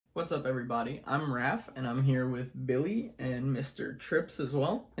What's up, everybody? I'm Raph, and I'm here with Billy and Mr. Trips as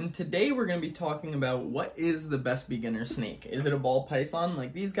well. And today we're going to be talking about what is the best beginner snake. Is it a ball python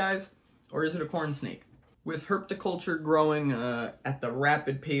like these guys, or is it a corn snake? With herpetoculture growing at the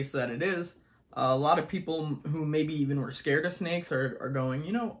rapid pace that it is, a lot of people who maybe even were scared of snakes are going,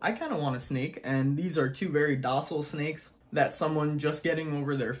 you know, I kind of want a snake, and these are two very docile snakes that someone just getting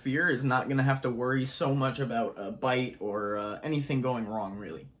over their fear is not going to have to worry so much about a bite or anything going wrong,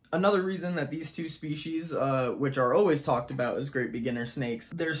 really. Another reason that these two species, which are always talked about as great beginner snakes,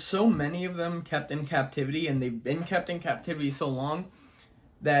 there's so many of them kept in captivity, and they've been kept in captivity so long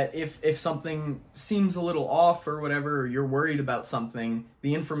that if something seems a little off or whatever, or you're worried about something,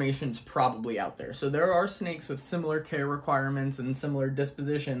 the information's probably out there. So there are snakes with similar care requirements and similar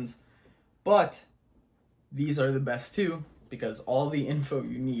dispositions, but these are the best too, because all the info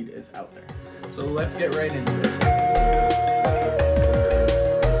you need is out there. So let's get right into it.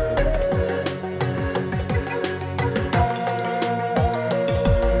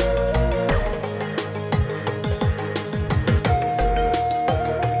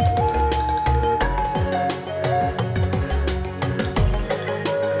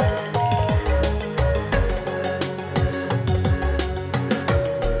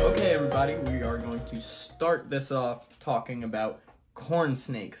 We are going to start this off talking about corn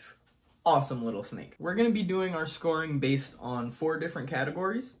snakes. Awesome little snake. We're going to be doing our scoring based on 4 different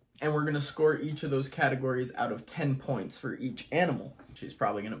categories, and we're going to score each of those categories out of 10 points for each animal. She's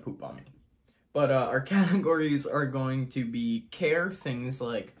probably going to poop on me. But our categories are going to be care, things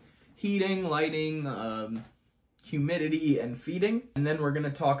like heating, lighting, humidity, and feeding. And then we're going to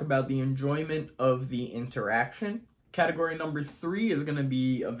talk about the enjoyment of the interaction. Category number 3 is going to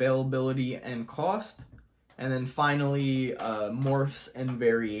be availability and cost. And then finally, morphs and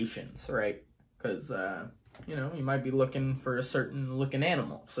variations, right? Because, you know, you might be looking for a certain looking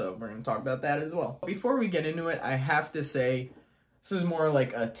animal. So we're going to talk about that as well. Before we get into it, I have to say, this is more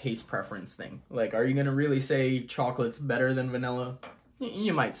like a taste preference thing. Like, are you going to really say chocolate's better than vanilla?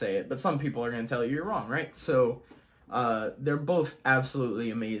 You might say it, but some people are going to tell you you're wrong, right? So they're both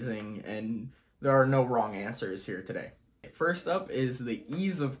absolutely amazing, and there are no wrong answers here today. First up is the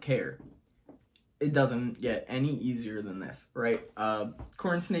ease of care. It doesn't get any easier than this, right?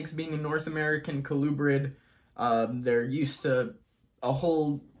 Corn snakes being a North American colubrid, they're used to a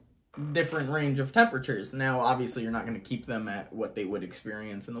whole different range of temperatures. Now, obviously, you're not going to keep them at what they would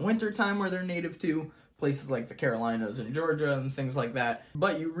experience in the wintertime where they're native to, places like the Carolinas and Georgia and things like that.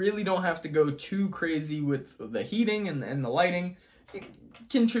 But you really don't have to go too crazy with the heating and the lighting. You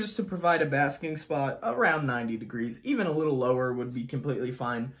can choose to provide a basking spot around 90 degrees. Even a little lower would be completely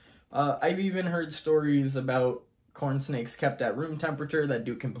fine. I've even heard stories about corn snakes kept at room temperature that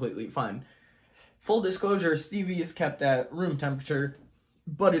do completely fine. Full disclosure, Stevie is kept at room temperature,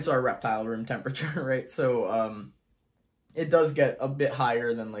 but it's our reptile room temperature, right? So it does get a bit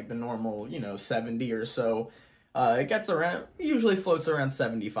higher than like the normal, you know, 70 or so. It gets around, usually floats around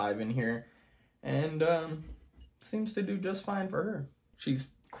 75 in here, and seems to do just fine for her. She's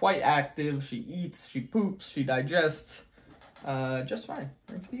quite active, she eats, she poops, she digests, just fine,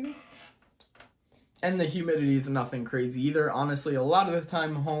 right, Stevie? And the humidity is nothing crazy either. Honestly, a lot of the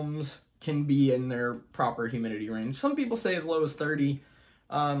time homes can be in their proper humidity range. Some people say as low as 30.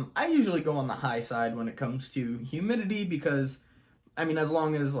 I usually go on the high side when it comes to humidity because, I mean, as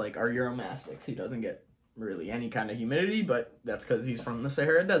long as like our Euromastix, he doesn't get really any kind of humidity, but that's because he's from the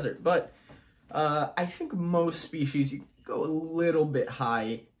Sahara Desert. But I think most species, you go a little bit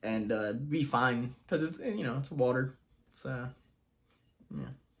high and be fine, because it's, you know, it's water. It's, yeah,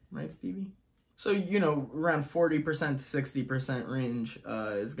 right, Stevie? So, you know, around 40% to 60% range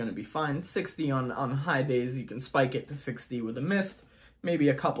is going to be fine. 60 on high days, you can spike it to 60 with a mist, maybe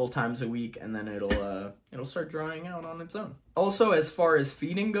a couple times a week, and then it'll start drying out on its own. Also, as far as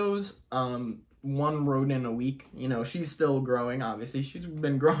feeding goes, 1 rodent a week. You know, she's still growing, obviously. She's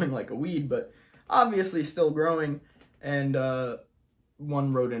been growing like a weed, but obviously still growing, and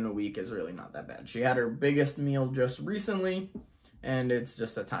 1 rodent a week is really not that bad. She had her biggest meal just recently, and it's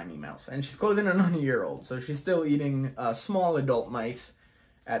just a tiny mouse. And she's closing in on a year-old, so she's still eating small adult mice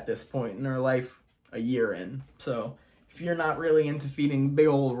at this point in her life, a year in. So if you're not really into feeding big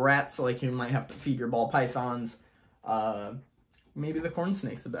old rats like you might have to feed your ball pythons, maybe the corn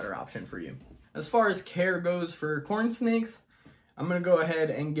snake's a better option for you. As far as care goes for corn snakes, I'm going to go ahead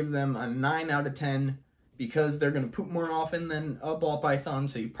and give them a 9 out of 10 because they're going to poop more often than a ball python,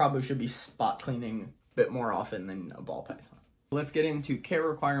 so you probably should be spot cleaning a bit more often than a ball python. Let's get into care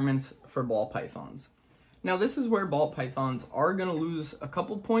requirements for ball pythons. Now this is where ball pythons are going to lose a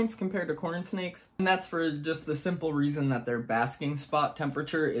couple points compared to corn snakes, and that's for just the simple reason that their basking spot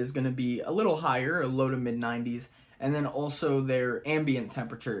temperature is going to be a little higher, a low to mid 90s, and then also their ambient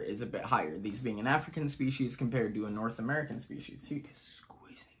temperature is a bit higher, these being an African species compared to a North American species. He is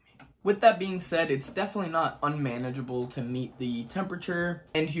squeezing me. With that being said, it's definitely not unmanageable to meet the temperature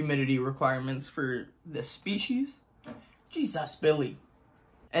and humidity requirements for this species. Jesus, Billy.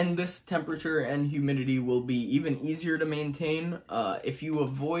 And this temperature and humidity will be even easier to maintain if you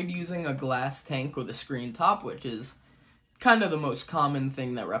avoid using a glass tank with a screen top, which is kind of the most common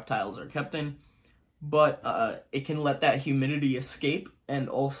thing that reptiles are kept in. But it can let that humidity escape, and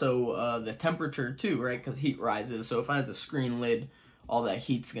also the temperature too, right? Because heat rises, so if it has a screen lid, all that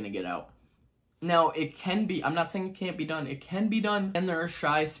heat's going to get out. Now, it can be, I'm not saying it can't be done, it can be done, and there are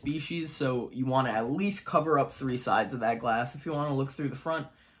shy species, so you want to at least cover up 3 sides of that glass. If you want to look through the front,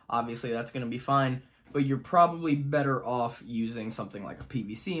 obviously that's going to be fine, but you're probably better off using something like a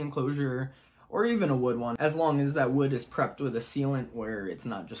PVC enclosure, or even a wood one, as long as that wood is prepped with a sealant where it's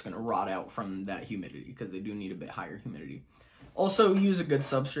not just going to rot out from that humidity, because they do need a bit higher humidity. Also, use a good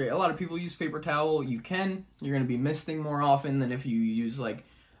substrate. A lot of people use paper towel. You can. You're going to be misting more often than if you use like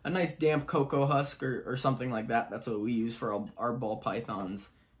a nice damp cocoa husk or something like that. That's what we use for our ball pythons,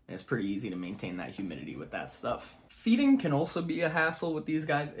 and it's pretty easy to maintain that humidity with that stuff. Feeding can also be a hassle with these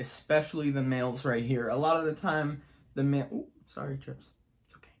guys, especially the males right here. A lot of the time, sorry, Chips.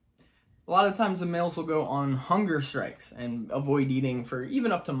 It's okay. A lot of times the males will go on hunger strikes and avoid eating for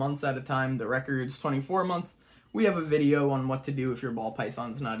even up to months at a time. The record's 24 months. We have a video on what to do if your ball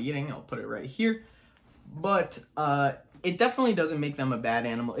python's not eating. I'll put it right here. But it definitely doesn't make them a bad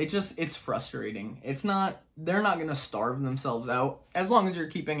animal. It's frustrating. They're not going to starve themselves out as long as you're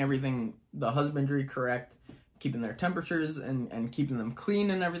keeping everything, the husbandry correct, keeping their temperatures and keeping them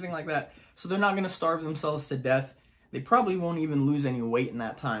clean and everything like that. So they're not going to starve themselves to death. They probably won't even lose any weight in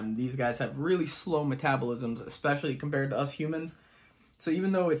that time. These guys have really slow metabolisms, especially compared to us humans. So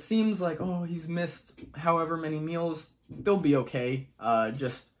even though it seems like, oh, he's missed however many meals, they'll be okay.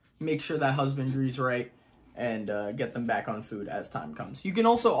 Just make sure that husbandry's right and get them back on food as time comes. You can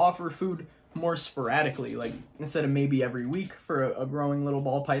also offer food more sporadically, like instead of maybe every week for a growing little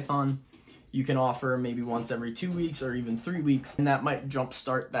ball python, you can offer maybe once every 2 weeks or even 3 weeks, and that might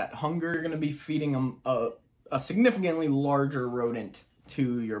jumpstart that hunger. You're going to be feeding them a significantly larger rodent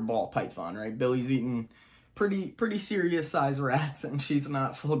to your ball python, right? Billy's eating pretty serious size rats, and she's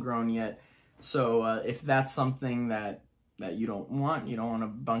not full grown yet. So if that's something that you don't want a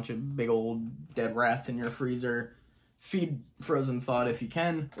bunch of big old dead rats in your freezer, feed frozen thawed if you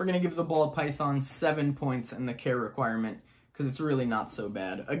can. We're going to give the ball python 7 points in the care requirement, because it's really not so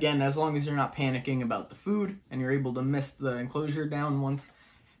bad. Again, as long as you're not panicking about the food and you're able to mist the enclosure down once,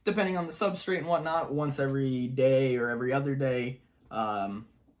 depending on the substrate and whatnot, once every day or every other day,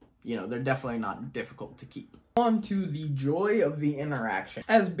 they're definitely not difficult to keep. On to the joy of the interaction.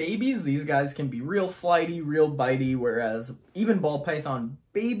 As babies, these guys can be real flighty, real bitey, whereas even ball python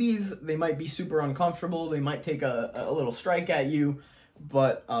babies, they might be super uncomfortable, they might take a little strike at you,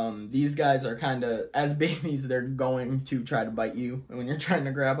 but these guys are kind of, as babies, they're going to try to bite you when you're trying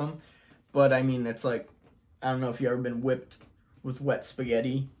to grab them. But I mean, it's like, I don't know if you've ever been whipped with wet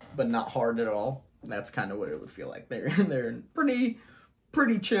spaghetti, but not hard at all. That's kind of what it would feel like. They're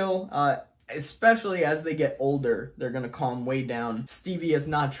pretty chill, especially as they get older. They're gonna calm way down. Stevie has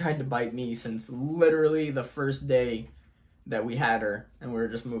not tried to bite me since literally the first day that we had her, and we were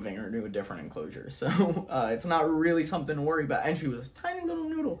just moving her to a different enclosure. So it's not really something to worry about. And she was a tiny little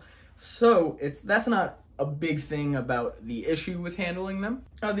noodle, so that's not a big thing about the issue with handling them.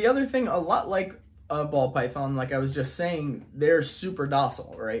 The other thing, a lot like a ball python, like I was just saying, they're super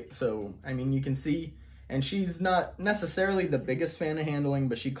docile, right? So I mean, you can see. And she's not necessarily the biggest fan of handling,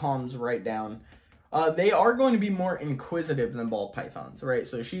 but she calms right down. They are going to be more inquisitive than ball pythons, right?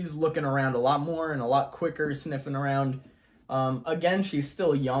 So she's looking around a lot more and a lot quicker, sniffing around. Again, she's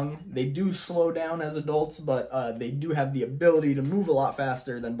still young. They do slow down as adults, but they do have the ability to move a lot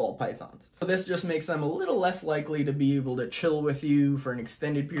faster than ball pythons. So this just makes them a little less likely to be able to chill with you for an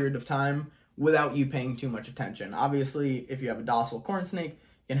extended period of time without you paying too much attention. Obviously, if you have a docile corn snake,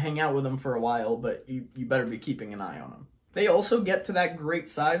 can hang out with them for a while, but you better be keeping an eye on them. They also get to that great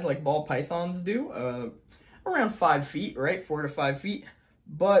size like ball pythons do, around 5 feet, right? 4 to 5 feet,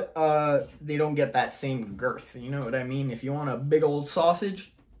 but they don't get that same girth, you know what I mean? If you want a big old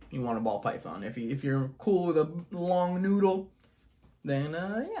sausage, you want a ball python. If you're cool with a long noodle, then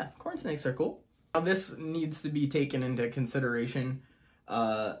yeah, corn snakes are cool. Now this needs to be taken into consideration.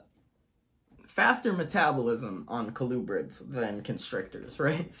 Faster metabolism on colubrids than constrictors,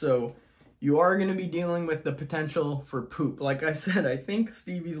 right? So you are going to be dealing with the potential for poop. Like I said, I think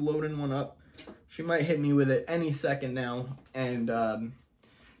Stevie's loading one up. She might hit me with it any second now. And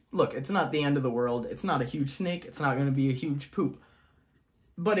look, it's not the end of the world. It's not a huge snake. It's not going to be a huge poop.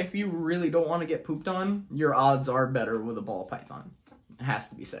 But if you really don't want to get pooped on, your odds are better with a ball python. It has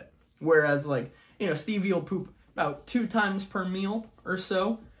to be said. Whereas, like, you know, Stevie will poop about 2 times per meal or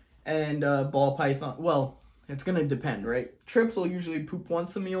so. And ball python, well, it's going to depend, right? Trips will usually poop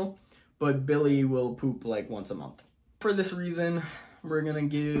once a meal, but Billy will poop like once a month. For this reason, we're going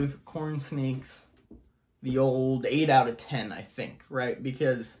to give corn snakes the old 8 out of 10, I think, right?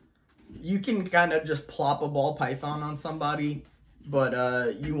 Because you can kind of just plop a ball python on somebody,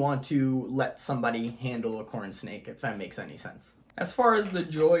 but you want to let somebody handle a corn snake, if that makes any sense. As far as the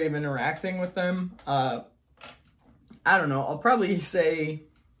joy of interacting with them, I don't know, I'll probably say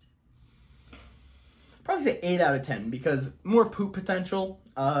 8 out of 10, because more poop potential,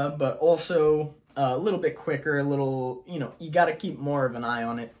 but also a little bit quicker, a little, you know, you got to keep more of an eye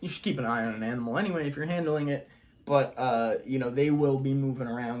on it. You should keep an eye on an animal anyway if you're handling it, but, you know, they will be moving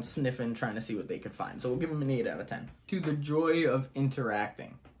around, sniffing, trying to see what they could find. So we'll give them an 8 out of 10. To the joy of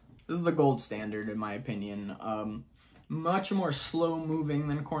interacting. This is the gold standard, in my opinion. Much more slow-moving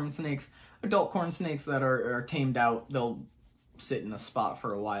than corn snakes. Adult corn snakes that are tamed out, they'll sit in a spot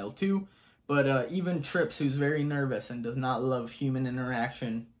for a while, too. But even Trips, who's very nervous and does not love human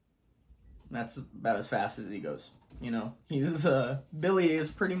interaction, that's about as fast as he goes. You know, he's Billy is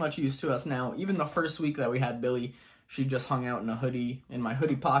pretty much used to us now. Even the first week that we had Billy, she just hung out in a hoodie, in my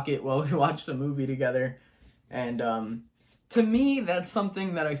hoodie pocket, while we watched a movie together. And to me, that's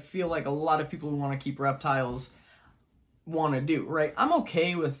something that I feel like a lot of people who want to keep reptiles want to do, right? I'm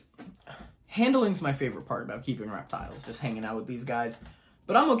okay with... Handling's my favorite part about keeping reptiles, just hanging out with these guys.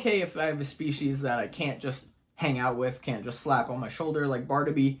 But I'm okay if I have a species that I can't just hang out with, can't just slap on my shoulder like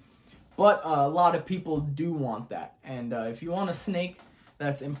Barnaby. But a lot of people do want that. And if you want a snake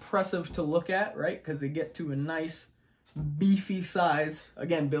that's impressive to look at, right? Because they get to a nice, beefy size.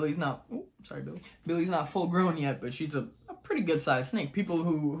 Again, Billy's not... Oh, sorry, Billy. Billy's not full grown yet, but she's a pretty good sized snake. People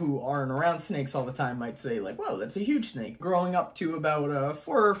who aren't around snakes all the time might say, like, wow, that's a huge snake. Growing up to about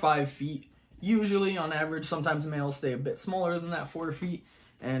 4 or 5 feet. Usually, on average, sometimes males stay a bit smaller than that 4 feet.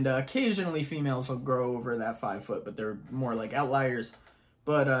 And occasionally females will grow over that 5 foot, but they're more like outliers.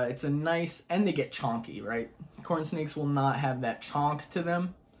 But it's a nice, and they get chonky, right? Corn snakes will not have that chonk to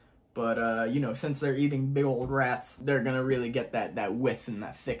them. But, you know, since they're eating big old rats, they're going to really get that width and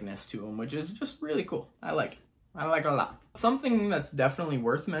that thickness to them, which is just really cool. I like it. I like it a lot. Something that's definitely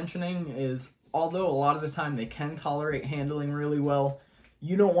worth mentioning is, although a lot of the time they can tolerate handling really well,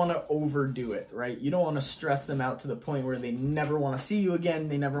 you don't want to overdo it, right? You don't want to stress them out to the point where they never want to see you again,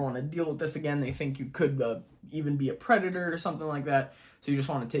 they never want to deal with this again, they think you could even be a predator or something like that, so you just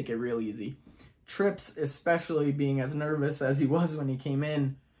want to take it real easy. Trips, especially being as nervous as he was when he came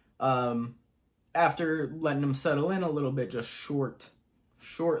in, after letting him settle in a little bit, just short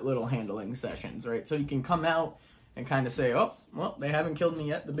little handling sessions, right? So you can come out and kind of say, oh, well, they haven't killed me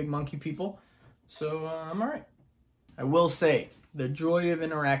yet, the big monkey people, so I'm all right. I will say, the joy of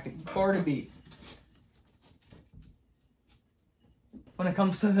interacting. Barnaby. When it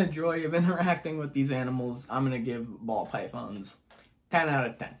comes to the joy of interacting with these animals, I'm going to give ball pythons 10 out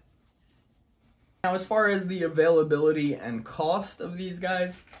of 10. Now, as far as the availability and cost of these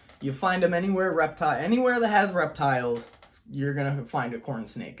guys, you find them anywhere that has reptiles, you're going to find a corn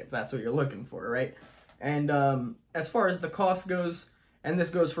snake if that's what you're looking for, right? And as far as the cost goes, and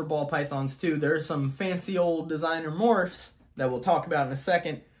this goes for ball pythons too, there's some fancy old designer morphs that we'll talk about in a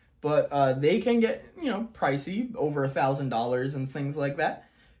second, but they can get, you know, pricey, over $1,000 and things like that.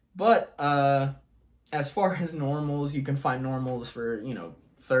 But as far as normals, you can find normals for, you know,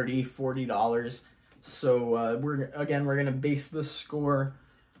 $30, $40. So we're going to base the score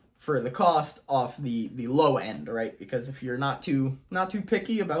for the cost off the low end, right? Because if you're not too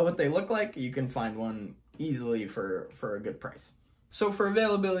picky about what they look like, you can find one easily for a good price. So for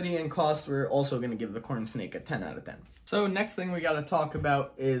availability and cost, we're also going to give the corn snake a 10 out of 10. So next thing we got to talk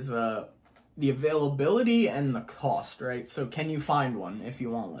about is the availability and the cost, right? So can you find one if you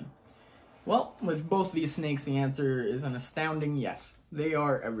want one? Well, with both these snakes, the answer is an astounding yes. They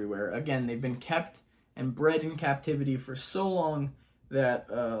are everywhere. Again, they've been kept and bred in captivity for so long that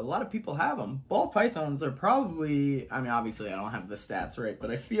a lot of people have them. Ball pythons are probably, I mean, obviously I don't have the stats, right?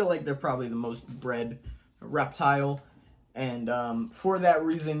 But I feel like they're probably the most bred reptile. And for that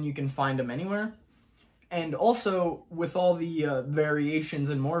reason, you can find them anywhere. And also, with all the variations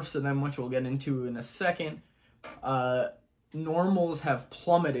and morphs of them, which we'll get into in a second, normals have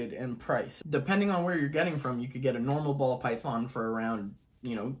plummeted in price. Depending on where you're getting from, you could get a normal ball python for around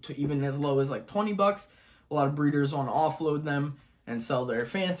you know, to even as low as like 20 bucks. A lot of breeders want to offload them and sell their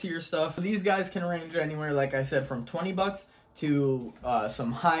fancier stuff. These guys can range anywhere, like I said, from 20 bucks to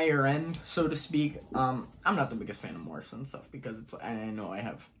some higher end, so to speak. I'm not the biggest fan of morphs and stuff because it's, I know I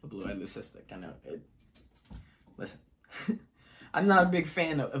have a blue-eyed leucistic. I know it. Listen, I'm not a big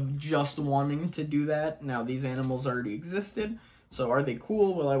fan of just wanting to do that. Now, these animals already existed, so are they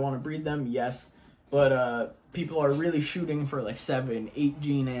cool? Will I want to breed them? Yes, but people are really shooting for like 7, 8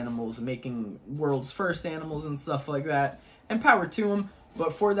 gene animals, making world's first animals and stuff like that. And power to them,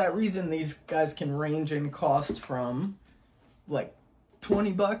 but for that reason, these guys can range in cost from like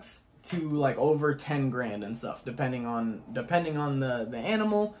 20 bucks to like over 10 grand and stuff, depending on the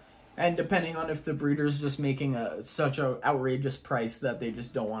animal, and depending on if the breeder's just making such a outrageous price that they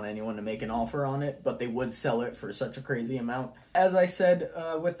just don't want anyone to make an offer on it, but they would sell it for such a crazy amount. As I said,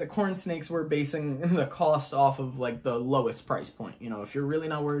 with the corn snakes, we're basing the cost off of like the lowest price point. You know, if you're really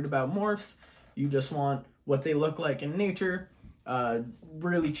not worried about morphs, you just want what they look like in nature,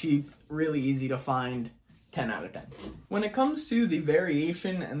 really cheap, really easy to find, 10 out of 10. When it comes to the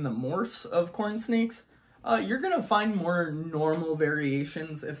variation and the morphs of corn snakes, you're gonna find more normal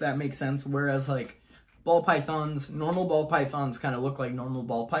variations, if that makes sense, whereas like ball pythons, normal ball pythons kind of look like normal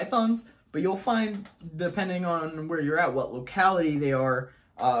ball pythons, but you'll find, depending on where you're at, what locality they are,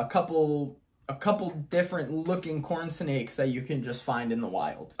 a couple different looking corn snakes that you can just find in the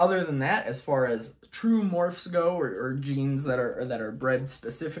wild. Other than that, as far as true morphs go, or genes that are bred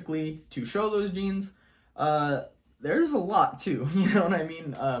specifically to show those genes, there's a lot too, you know what I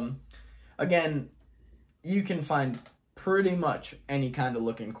mean? Again, you can find pretty much any kind of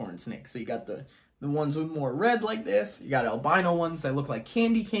looking corn snake. So you got the ones with more red like this, you got albino ones that look like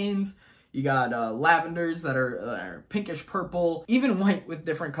candy canes, you got lavenders that are pinkish purple, even white with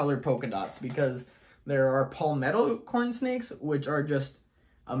different colored polka dots, because there are palmetto corn snakes, which are just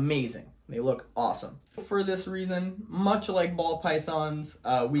amazing. They look awesome. For this reason, much like ball pythons,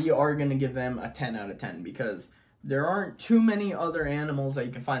 we are going to give them a 10 out of 10 because there aren't too many other animals that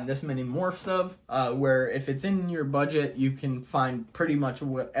you can find this many morphs of, where if it's in your budget, you can find pretty much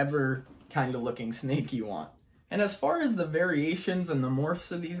whatever kind of looking snake you want. And as far as the variations and the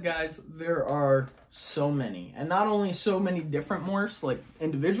morphs of these guys, there are so many. And not only so many different morphs, like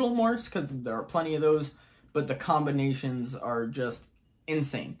individual morphs, because there are plenty of those, but the combinations are just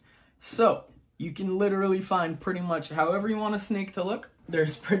insane. So, you can literally find pretty much however you want a snake to look,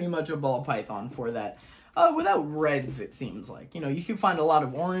 there's pretty much a ball python for that. Without reds, it seems like. You know, you can find a lot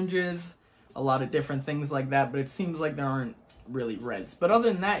of oranges, a lot of different things like that, but it seems like there aren't really reds. But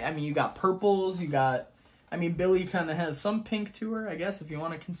other than that, I mean, you got purples, you got, I mean, Billy kind of has some pink to her, I guess, if you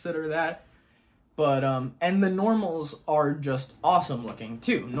want to consider that. But, and the normals are just awesome looking,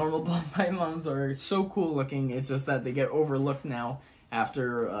 too. Normal ball pythons are so cool looking, it's just that they get overlooked now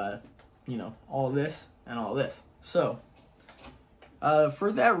after, you know, all this and all this. So,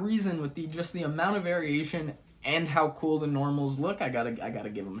 for that reason, with just the amount of variation and how cool the normals look, I gotta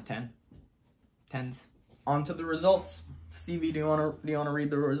give them a 10. 10s. On to the results. Stevie, do you wanna read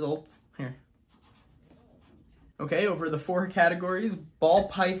the results? Here. Okay, over the 4 categories, ball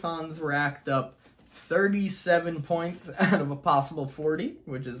pythons racked up 37 points out of a possible 40,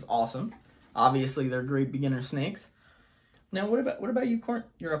 which is awesome. Obviously, they're great beginner snakes. Now, what about you, corn?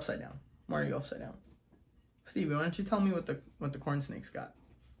 You're upside down. Why are you upside down? Stevie, why don't you tell me what the corn snakes got?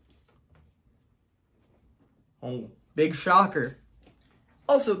 Oh, big shocker.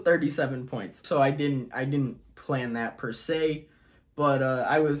 Also 37 points. So I didn't plan that per se, but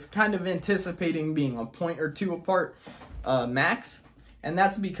I was kind of anticipating being a point or 2 apart max, and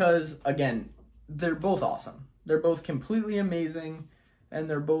that's because, again, they're both awesome. They're both completely amazing, and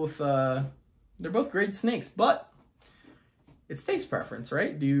they're both great snakes, but it's taste preference,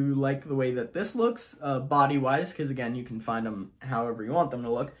 right? Do you like the way that this looks body-wise? Because, again, you can find them however you want them to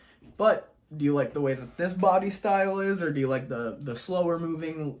look. But do you like the way that this body style is? Or do you like the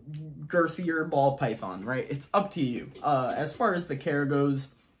slower-moving, girthier ball python, right? It's up to you. As far as the care goes,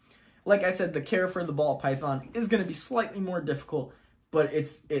 like I said, the care for the ball python is going to be slightly more difficult. But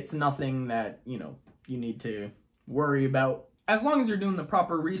it's nothing that, you know, you need to worry about. As long as you're doing the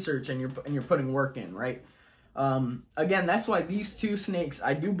proper research and you're putting work in, right? Again, that's why these 2 snakes,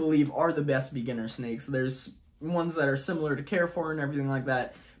 I do believe, are the best beginner snakes. There's ones that are similar to care for and everything like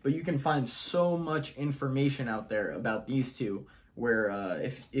that, but you can find so much information out there about these 2, where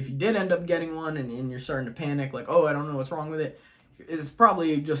if you did end up getting one and you're starting to panic, like, oh, I don't know what's wrong with it, it's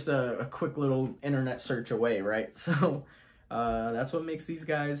probably just a quick little internet search away, right? So that's what makes these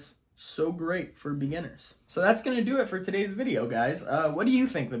guys so great for beginners. So that's going to do it for today's video, guys. What do you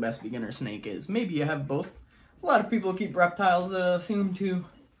think the best beginner snake is? Maybe you have both. a lot of people keep reptiles, seem to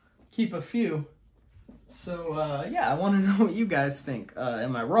keep a few. So, yeah, I want to know what you guys think.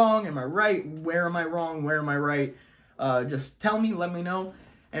 Am I wrong? Am I right? Where am I wrong? Where am I right? Just tell me, let me know.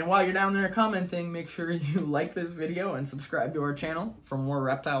 And while you're down there commenting, make sure you like this video and subscribe to our channel for more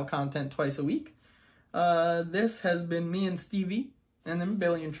reptile content twice a week. This has been me and Stevie, and then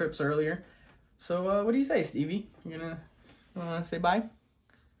billion trips earlier. So, what do you say, Stevie? You wanna say bye?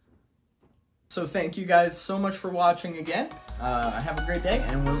 So thank you guys so much for watching again. Have a great day,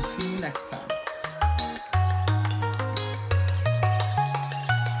 and we'll see you next time.